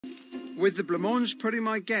With the blancmange putting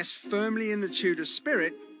my guests firmly in the Tudor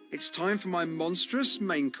spirit, it's time for my monstrous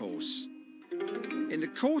main course. In the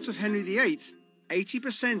court of Henry VIII,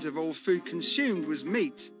 80% of all food consumed was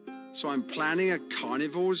meat, so I'm planning a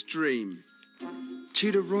carnivore's dream.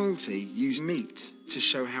 Tudor royalty used meat to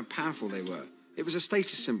show how powerful they were. It was a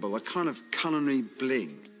status symbol, a kind of culinary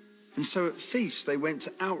bling. And so at feasts, they went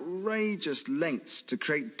to outrageous lengths to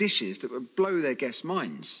create dishes that would blow their guests'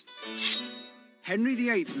 minds. Henry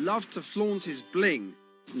VIII loved to flaunt his bling,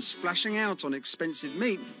 and splashing out on expensive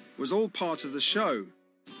meat was all part of the show.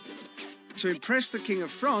 To impress the King of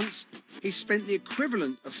France, he spent the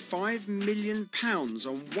equivalent of £5 million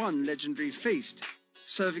on one legendary feast,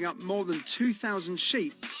 serving up more than 2,000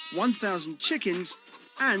 sheep, 1,000 chickens,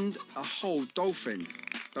 and a whole dolphin.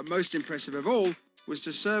 But most impressive of all was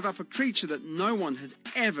to serve up a creature that no one had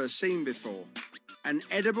ever seen before. An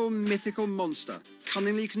edible mythical monster,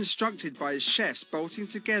 cunningly constructed by his chefs bolting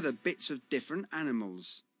together bits of different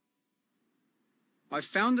animals. I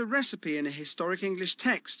found a recipe in a historic English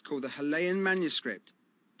text called the Halayan manuscript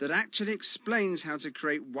that actually explains how to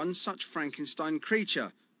create one such Frankenstein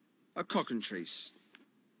creature, a cockentrice.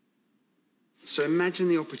 So imagine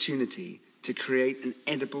the opportunity to create an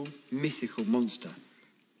edible, mythical monster.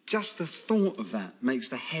 Just the thought of that makes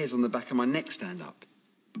the hairs on the back of my neck stand up.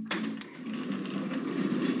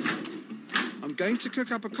 I'm going to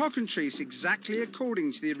cook up a cockentrice exactly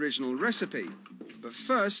according to the original recipe. But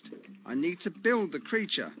first, I need to build the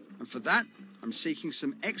creature, and for that, I'm seeking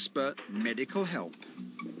some expert medical help.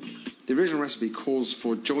 The original recipe calls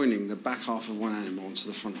for joining the back half of one animal onto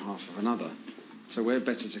the front half of another. So where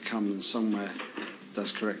better to come than somewhere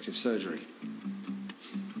does corrective surgery.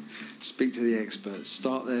 Speak to the experts,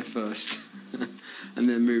 start there first, and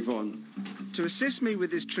then move on. To assist me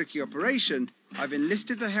with this tricky operation, I've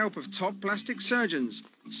enlisted the help of top plastic surgeons,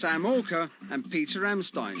 Sam Orker and Peter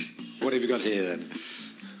Ramstein. What have you got here then?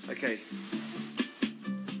 Okay.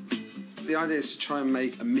 The idea is to try and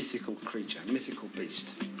make a mythical creature, a mythical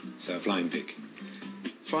beast. So a flying pig.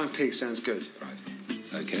 Flying pig sounds good.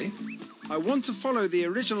 Right. Okay. I want to follow the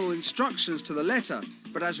original instructions to the letter,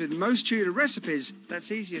 but as with most Tudor recipes,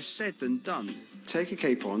 that's easier said than done. Take a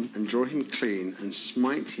capon and draw him clean and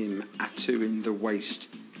smite him a two in the waist.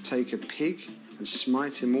 Take a pig and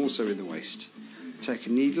smite him also in the waist. Take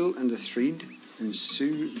a needle and a thread and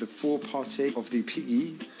sew the fore party of the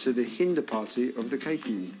piggy to the hinder party of the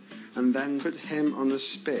capon, and then put him on a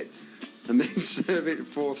spit, and then serve it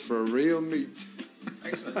forth for a real meat.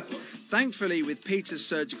 Excellent. Thankfully, with Peter's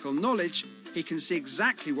surgical knowledge, he can see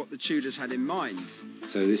exactly what the Tudors had in mind.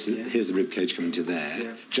 So this is, here's the rib cage coming to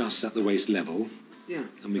there, just at the waist level. Yeah.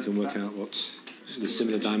 And we can work out what the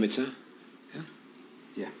similar diameter. Yeah.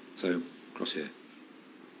 Yeah. So cross here.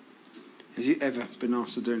 Have you ever been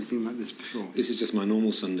asked to do anything like this before? This is just my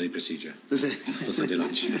normal Sunday procedure. Is it? For Sunday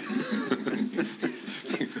lunch.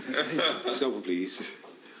 Scalpel, please.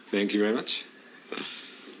 Thank you very much.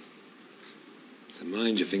 So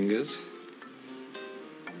mind your fingers.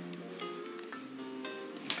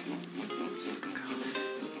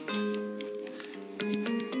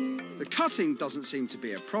 The cutting doesn't seem to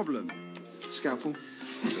be a problem. Scalpel.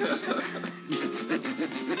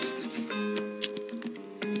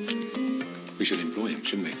 We should employ him,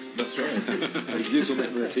 shouldn't we? That's right. A useful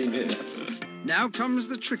member of the team here. Now comes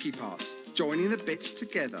the tricky part, joining the bits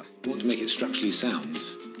together. We want to make it structurally sound.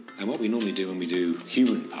 And what we normally do when we do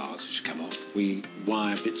human parts, which come off, we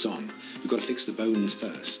wire bits on. We've got to fix the bones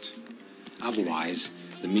first. Otherwise,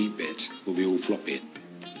 the meat bit will be all floppy.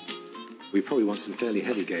 We probably want some fairly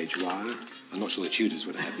heavy gauge wire. I'm not sure the Tudors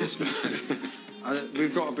would have this, but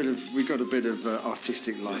we've got a bit of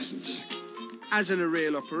artistic license. As in a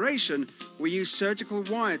real operation, we use surgical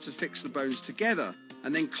wire to fix the bones together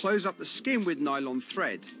and then close up the skin with nylon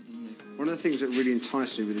thread. One of the things that really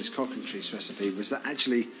enticed me with this cockentrice recipe was that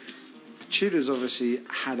actually Tudors obviously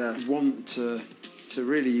had a want to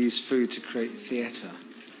really use food to create theatre,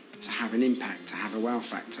 to have an impact, to have a wow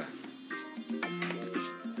factor.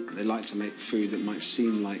 They like to make food that might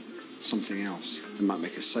seem like something else. They might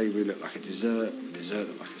make a savoury look like a dessert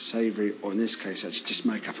look like a savoury, or in this case, actually just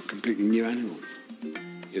make up a completely new animal.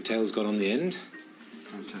 your tail's got on the end.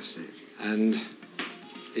 Fantastic. And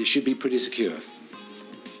it should be pretty secure.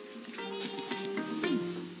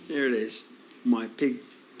 Here it is, my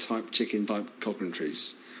pig-type, chicken-type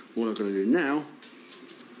cockentrice. All I've got to do now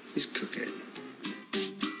is cook it.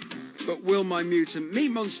 But will my mutant meat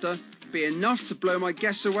monster be enough to blow my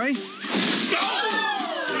guests away?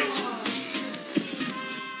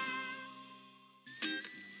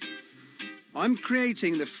 I'm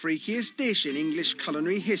creating the freakiest dish in English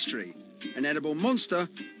culinary history, an edible monster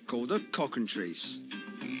called a cockentrice.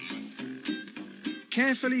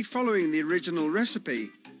 Carefully following the original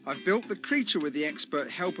recipe, I've built the creature with the expert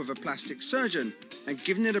help of a plastic surgeon and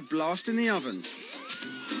given it a blast in the oven.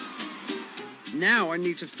 Now I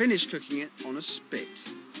need to finish cooking it on a spit.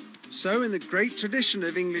 So in the great tradition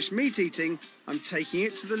of English meat eating, I'm taking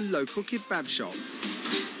it to the local kebab shop.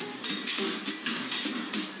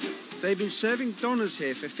 They've been serving donors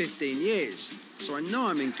here for 15 years, so I know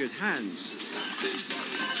I'm in good hands.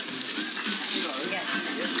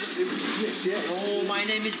 Yes, yes. Oh, my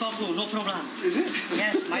name is Babu, no problem. Is it?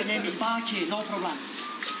 Yes, my name is Baki, no problem.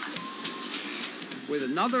 With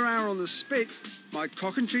another hour on the spit, my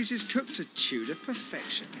Cockentrice is cooked to Tudor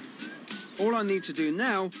perfection. All I need to do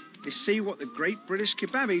now is see what the great British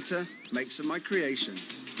kebab eater makes of my creation.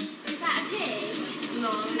 Is that a pig?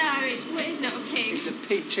 No, it's not a pig. It's a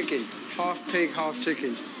pig chicken. Half pig, half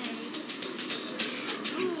chicken.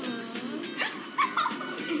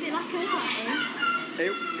 Is it like a lion?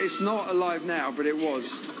 It's not alive now, but it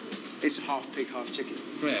was. It's half pig, half chicken.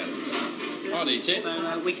 Yeah. I'll eat it.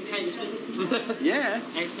 So we can take this with us? Yeah.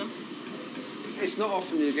 Excellent. It's not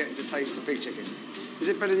often you get to taste a pig chicken. Is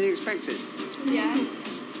it better than you expected? Yeah.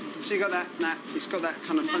 So you got that, it's got that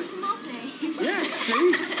kind of funny... That's lovely. Yeah,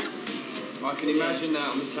 see? I can imagine that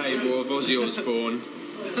on the table of Ozzy Osbourne.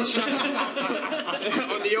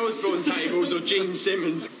 On the Osbourne tables, or Gene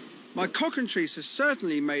Simmons. My Cockentrice has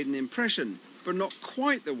certainly made an impression, but not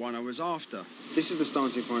quite the one I was after. This is the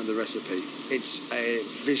starting point of the recipe. It's a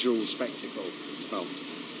visual spectacle. Well,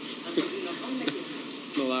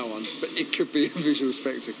 not that one, but it could be a visual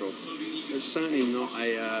spectacle. It's certainly not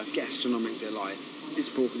a gastronomic delight. It's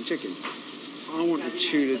pork and chicken. I want a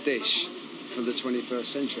Tudor dish for the 21st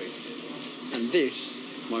century. And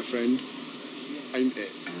this, my friend, ain't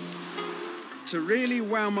it. To really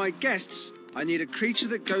wow my guests, I need a creature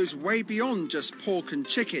that goes way beyond just pork and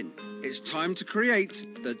chicken. It's time to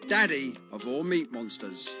create the daddy of all meat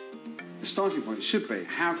monsters. The starting point should be,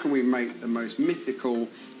 how can we make the most mythical,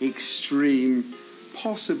 extreme,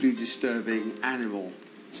 possibly disturbing animal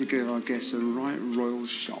to give our guests a right royal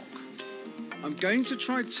shock? I'm going to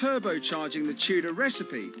try turbocharging the Tudor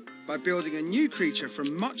recipe by building a new creature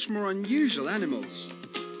from much more unusual animals.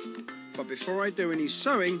 But before I do any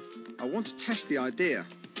sewing, I want to test the idea.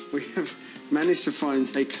 We have managed to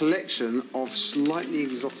find a collection of slightly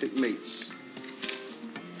exotic meats.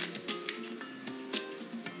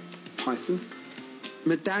 Python,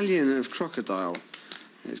 medallion of crocodile,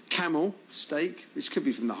 there's camel, steak, which could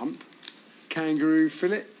be from the hump, kangaroo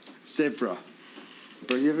fillet, zebra.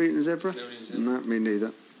 Have you ever eaten a zebra? Never eaten a zebra. No, me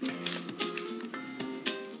neither.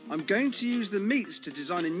 I'm going to use the meats to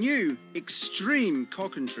design a new, extreme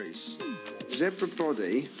Cockentrice. Zebra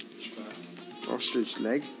body, ostrich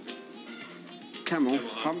leg, camel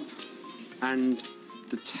hump, and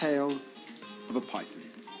the tail of a python.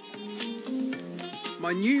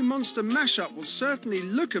 My new monster mashup will certainly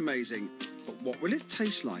look amazing, but what will it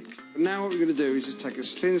taste like? Now what we're going to do is just take a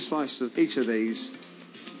thin slice of each of these,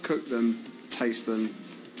 cook them, taste them,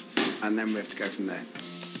 and then we have to go from there.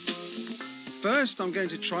 First, I'm going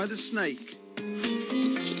to try the snake.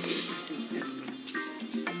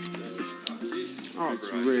 Oh,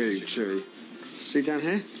 it's really chewy. See down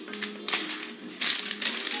here?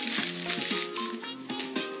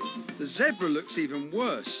 The zebra looks even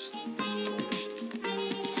worse.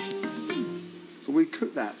 We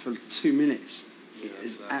cooked that for 2 minutes. It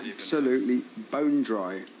is absolutely bone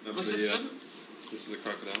dry. What's this one? This is the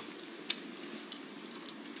crocodile.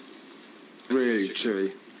 Really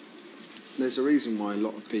chewy. There's a reason why a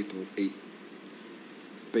lot of people eat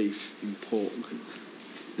beef and pork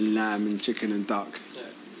and lamb and chicken and duck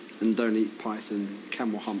and don't eat python,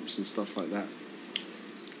 camel humps and stuff like that.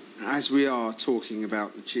 As we are talking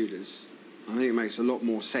about the Tudors, I think it makes a lot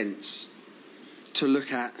more sense to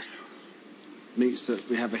look at meats that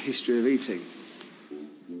we have a history of eating.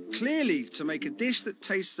 Clearly, to make a dish that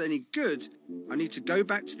tastes any good, I need to go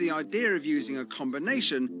back to the idea of using a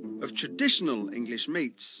combination of traditional English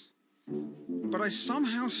meats. But I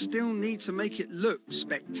somehow still need to make it look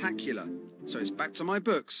spectacular. So it's back to my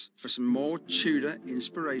books for some more Tudor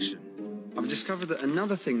inspiration. I've discovered that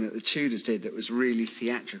another thing that the Tudors did that was really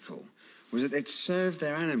theatrical was that they'd serve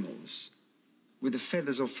their animals with the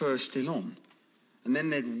feathers or fur still on, and then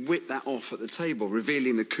they'd whip that off at the table,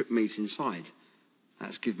 revealing the cooked meat inside.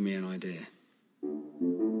 That's given me an idea.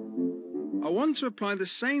 I want to apply the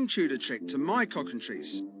same Tudor trick to my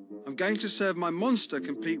Cockentrice. I'm going to serve my monster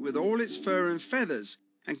complete with all its fur and feathers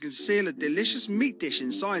and conceal a delicious meat dish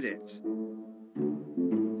inside it.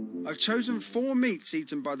 I've chosen 4 meats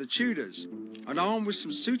eaten by the Tudors, and armed with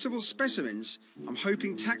some suitable specimens, I'm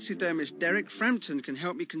hoping taxidermist Derek Frampton can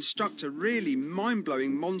help me construct a really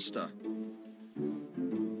mind-blowing monster.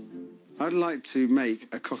 I'd like to make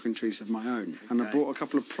a cockentrice of my own, and I brought a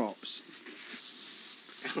couple of props.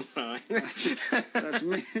 Right. That's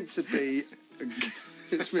meant to be.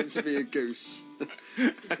 It's meant to be a goose.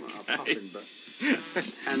 Well, a puffin, but.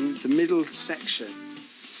 And the middle section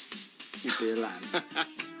would be a lamb.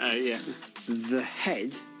 Oh yeah. The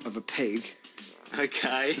head of a pig.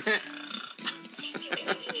 Okay.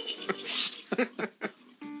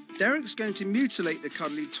 Derek's going to mutilate the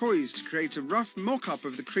cuddly toys to create a rough mock-up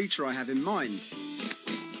of the creature I have in mind.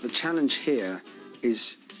 The challenge here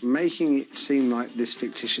is making it seem like this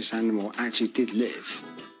fictitious animal actually did live.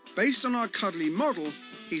 Based on our cuddly model,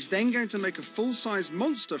 he's then going to make a full-size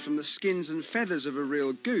monster from the skins and feathers of a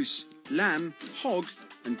real goose, lamb, hog,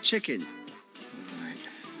 and chicken. Right.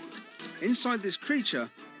 Inside this creature,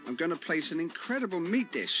 I'm going to place an incredible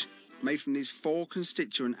meat dish made from these 4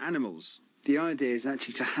 constituent animals. The idea is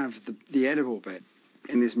actually to have the edible bit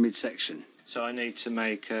in this midsection. So I need to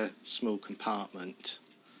make a small compartment.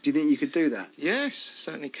 Do you think you could do that? Yes,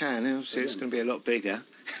 certainly can. Obviously, it's going to be a lot bigger.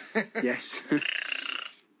 Yes.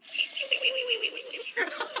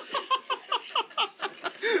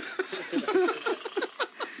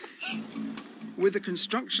 With the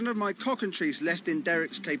construction of my cockentrice left in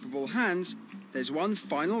Derek's capable hands, there's one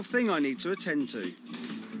final thing I need to attend to.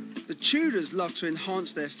 The Tudors love to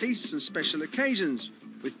enhance their feasts and special occasions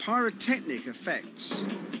with pyrotechnic effects.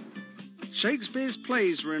 Shakespeare's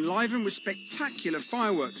plays were enlivened with spectacular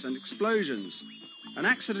fireworks and explosions. An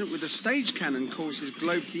accident with a stage cannon caused his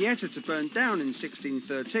Globe Theatre to burn down in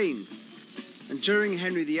 1613. And during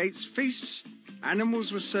Henry VIII's feasts,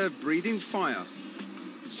 animals were served breathing fire.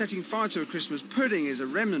 Setting fire to a Christmas pudding is a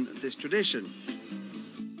remnant of this tradition.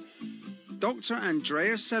 Dr.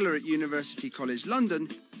 Andrea Seller at University College London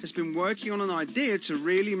has been working on an idea to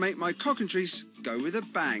really make my cockentrice go with a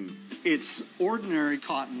bang. It's ordinary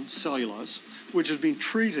cotton cellulose, which has been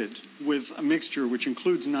treated with a mixture which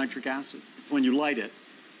includes nitric acid. When you light it,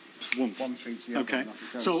 whoomph. One feeds the other. Okay, and up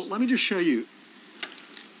it goes. so let me just show you.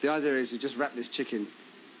 The idea is we just wrap this chicken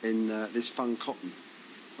in this fun cotton,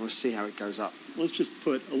 and we'll see how it goes up. Let's just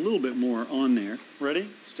put a little bit more on there. Ready?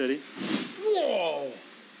 Steady. Whoa!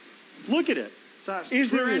 Look at it. That's Is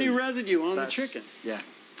there brilliant. any residue on That's- the chicken? Yeah,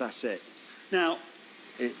 that's it. Now,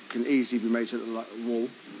 It can easily be made to look like a wall.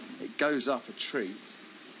 It goes up a treat,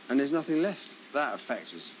 and there's nothing left. That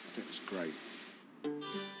effect was, I think, was great.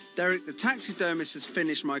 Derek the taxidermist has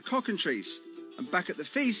finished my cockentrice, and back at the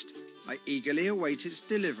feast, I eagerly await its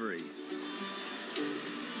delivery.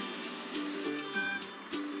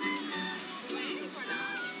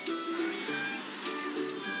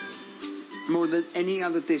 More than any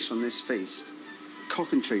other dish on this feast,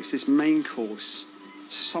 cockentrice, this main course,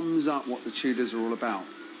 sums up what the Tudors are all about.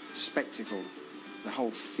 Spectacle, the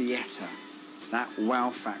whole theatre, that wow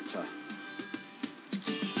factor.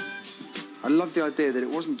 I love the idea that it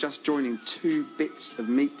wasn't just joining 2 bits of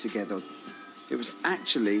meat together. It was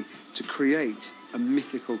actually to create a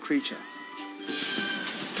mythical creature.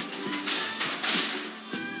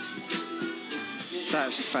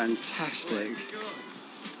 That's fantastic.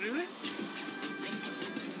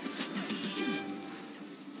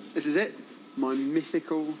 This is it, my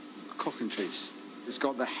mythical cockentrice. It's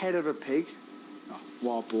got the head of a pig, a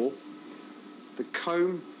wild boar, the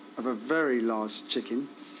comb of a very large chicken,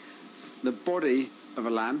 the body of a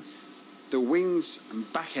lamb, the wings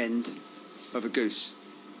and back end of a goose.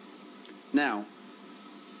 Now,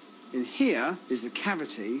 in here is the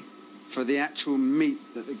cavity for the actual meat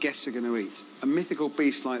that the guests are going to eat. A mythical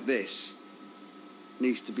beast like this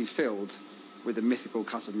needs to be filled with a mythical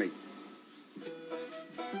cut of meat.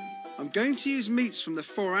 I'm going to use meats from the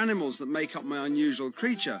 4 animals that make up my unusual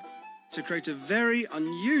creature to create a very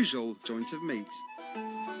unusual joint of meat.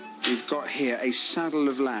 We've got here a saddle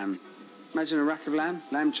of lamb. Imagine a rack of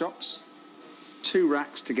lamb chops. 2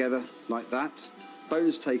 racks together like that.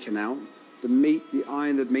 Bones taken out. The meat, the eye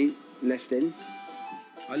and the meat left in.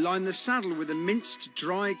 I line the saddle with a minced,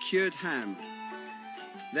 dry, cured ham.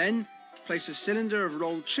 Then, place a cylinder of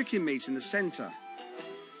rolled chicken meat in the centre.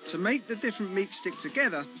 To make the different meats stick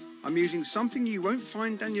together, I'm using something you won't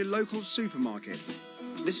find down your local supermarket.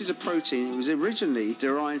 This is a protein. It was originally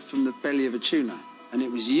derived from the belly of a tuna, and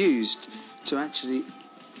it was used to actually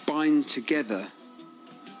bind together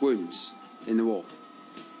wounds in the war.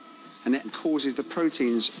 And it causes the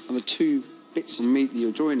proteins on the 2 bits of meat that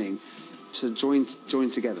you're joining to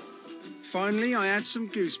join together. Finally, I add some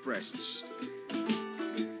goose breasts.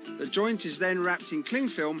 The joint is then wrapped in cling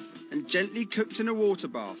film and gently cooked in a water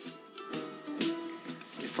bath.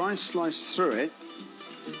 If I slice through it,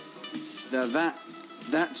 now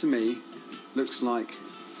that to me looks like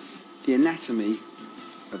the anatomy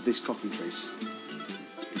of this cockentrice.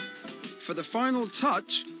 For the final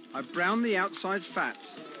touch, I brown the outside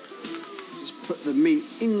fat. Just put the meat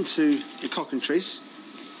into the cockentrice.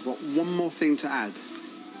 I've got one more thing to add.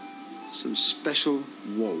 Some special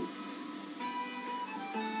wool.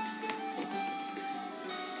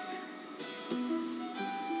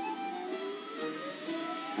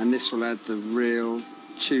 And this will add the real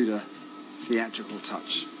Tudor theatrical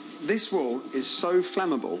touch. This wool is so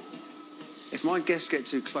flammable, if my guests get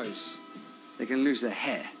too close, they can lose their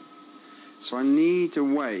hair. So I need a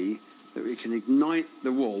way that we can ignite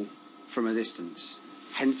the wool from a distance,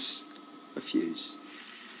 hence a fuse.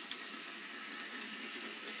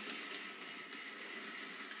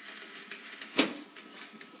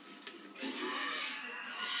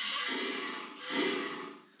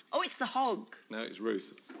 Oh, it's the hog. No, it's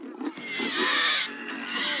Ruth.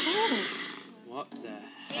 Oh. What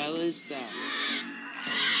the hell is that?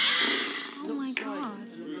 Oh my God.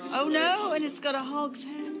 Oh no, and it's got a hog's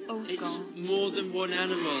head. Oh, It's God. more than one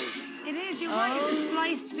animal. It is, you're right, it's a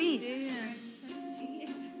spliced beast.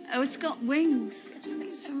 Oh, it's got wings.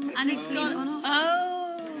 And it's got...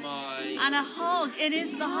 Oh. My. And a hog. It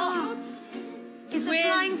is the hog. It's a With-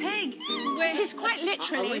 flying pig. With- It is quite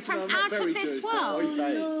literally from out of this world.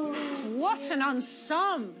 What an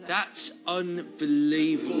ensemble. That's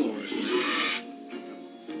unbelievable.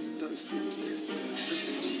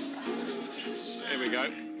 Here we go.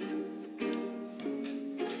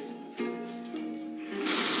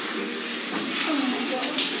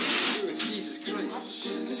 Jesus Christ.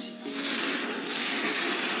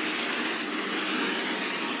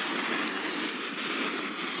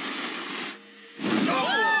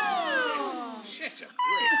 Shit.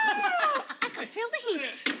 I can feel the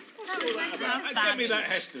heat. Get me that,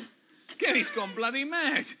 Heston. Kenny's gone bloody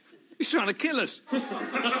mad. He's trying to kill us.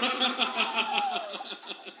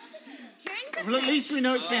 Well, at least we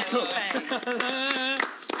know it's been cooked. That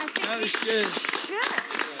was good.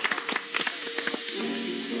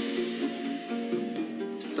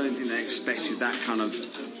 Don't think they expected that kind of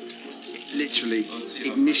literally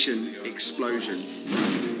ignition explosion.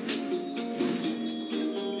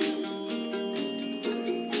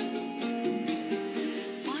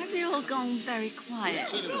 Why have we all gone very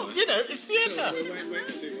quiet? You know, it's theatre.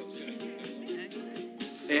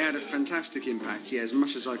 It had a fantastic impact, yeah, as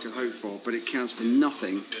much as I could hope for, but it counts for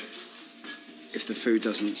nothing if the food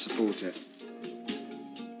doesn't support it.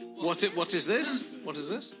 What is this? What is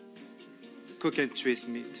this? Cockentrice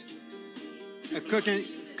meat. A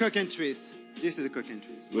cockentrice. This is a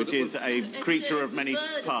cockentrice. Which is a creature of many It's a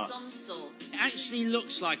bird of parts. some sort. It actually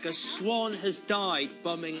looks like a swan has died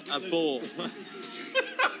bumming a ball.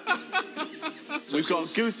 We've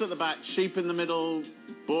got goose at the back, sheep in the middle,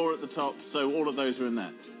 boar at the top, so all of those are in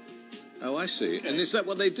there. Oh, I see. And is that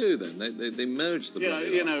what they do then? They merge the bloody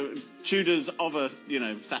You lot. know, Tudors of a,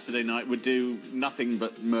 Saturday night would do nothing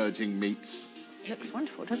but merging meats. It looks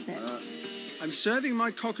wonderful, doesn't it? I'm serving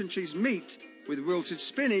my cockentrice meat with wilted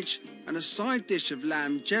spinach and a side dish of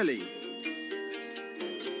lamb jelly.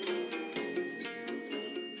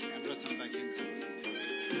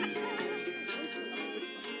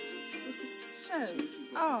 This is so...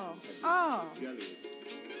 Oh.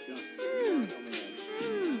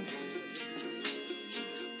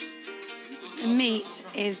 The meat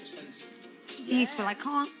is beautiful. I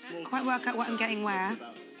can't quite work out what I'm getting where.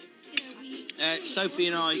 Sophie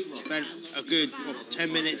and I spent a good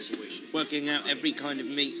 10 minutes working out every kind of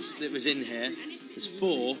meat that was in here. There's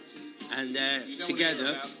 4, and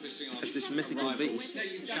together as this mythical beast.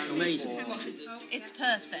 Amazing. It's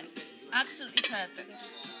perfect. Absolutely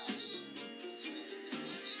perfect.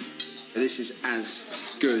 This is as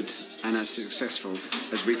good and as successful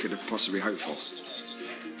as we could have possibly hoped for.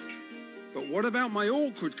 But what about my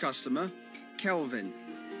awkward customer, Kelvin?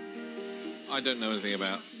 I don't know anything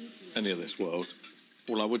about any of this world.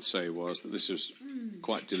 All I would say was that this is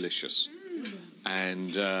quite delicious.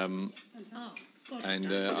 And I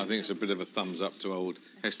think it's a bit of a thumbs up to old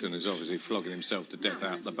Heston, who's obviously flogging himself to death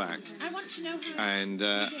out the back. I want to know And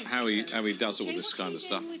how he does all this kind of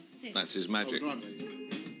stuff. That's his magic.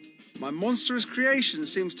 My monstrous creation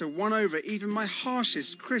seems to won over even my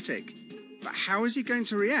harshest critic. But how is he going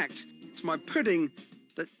to react to my pudding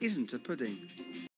that isn't a pudding?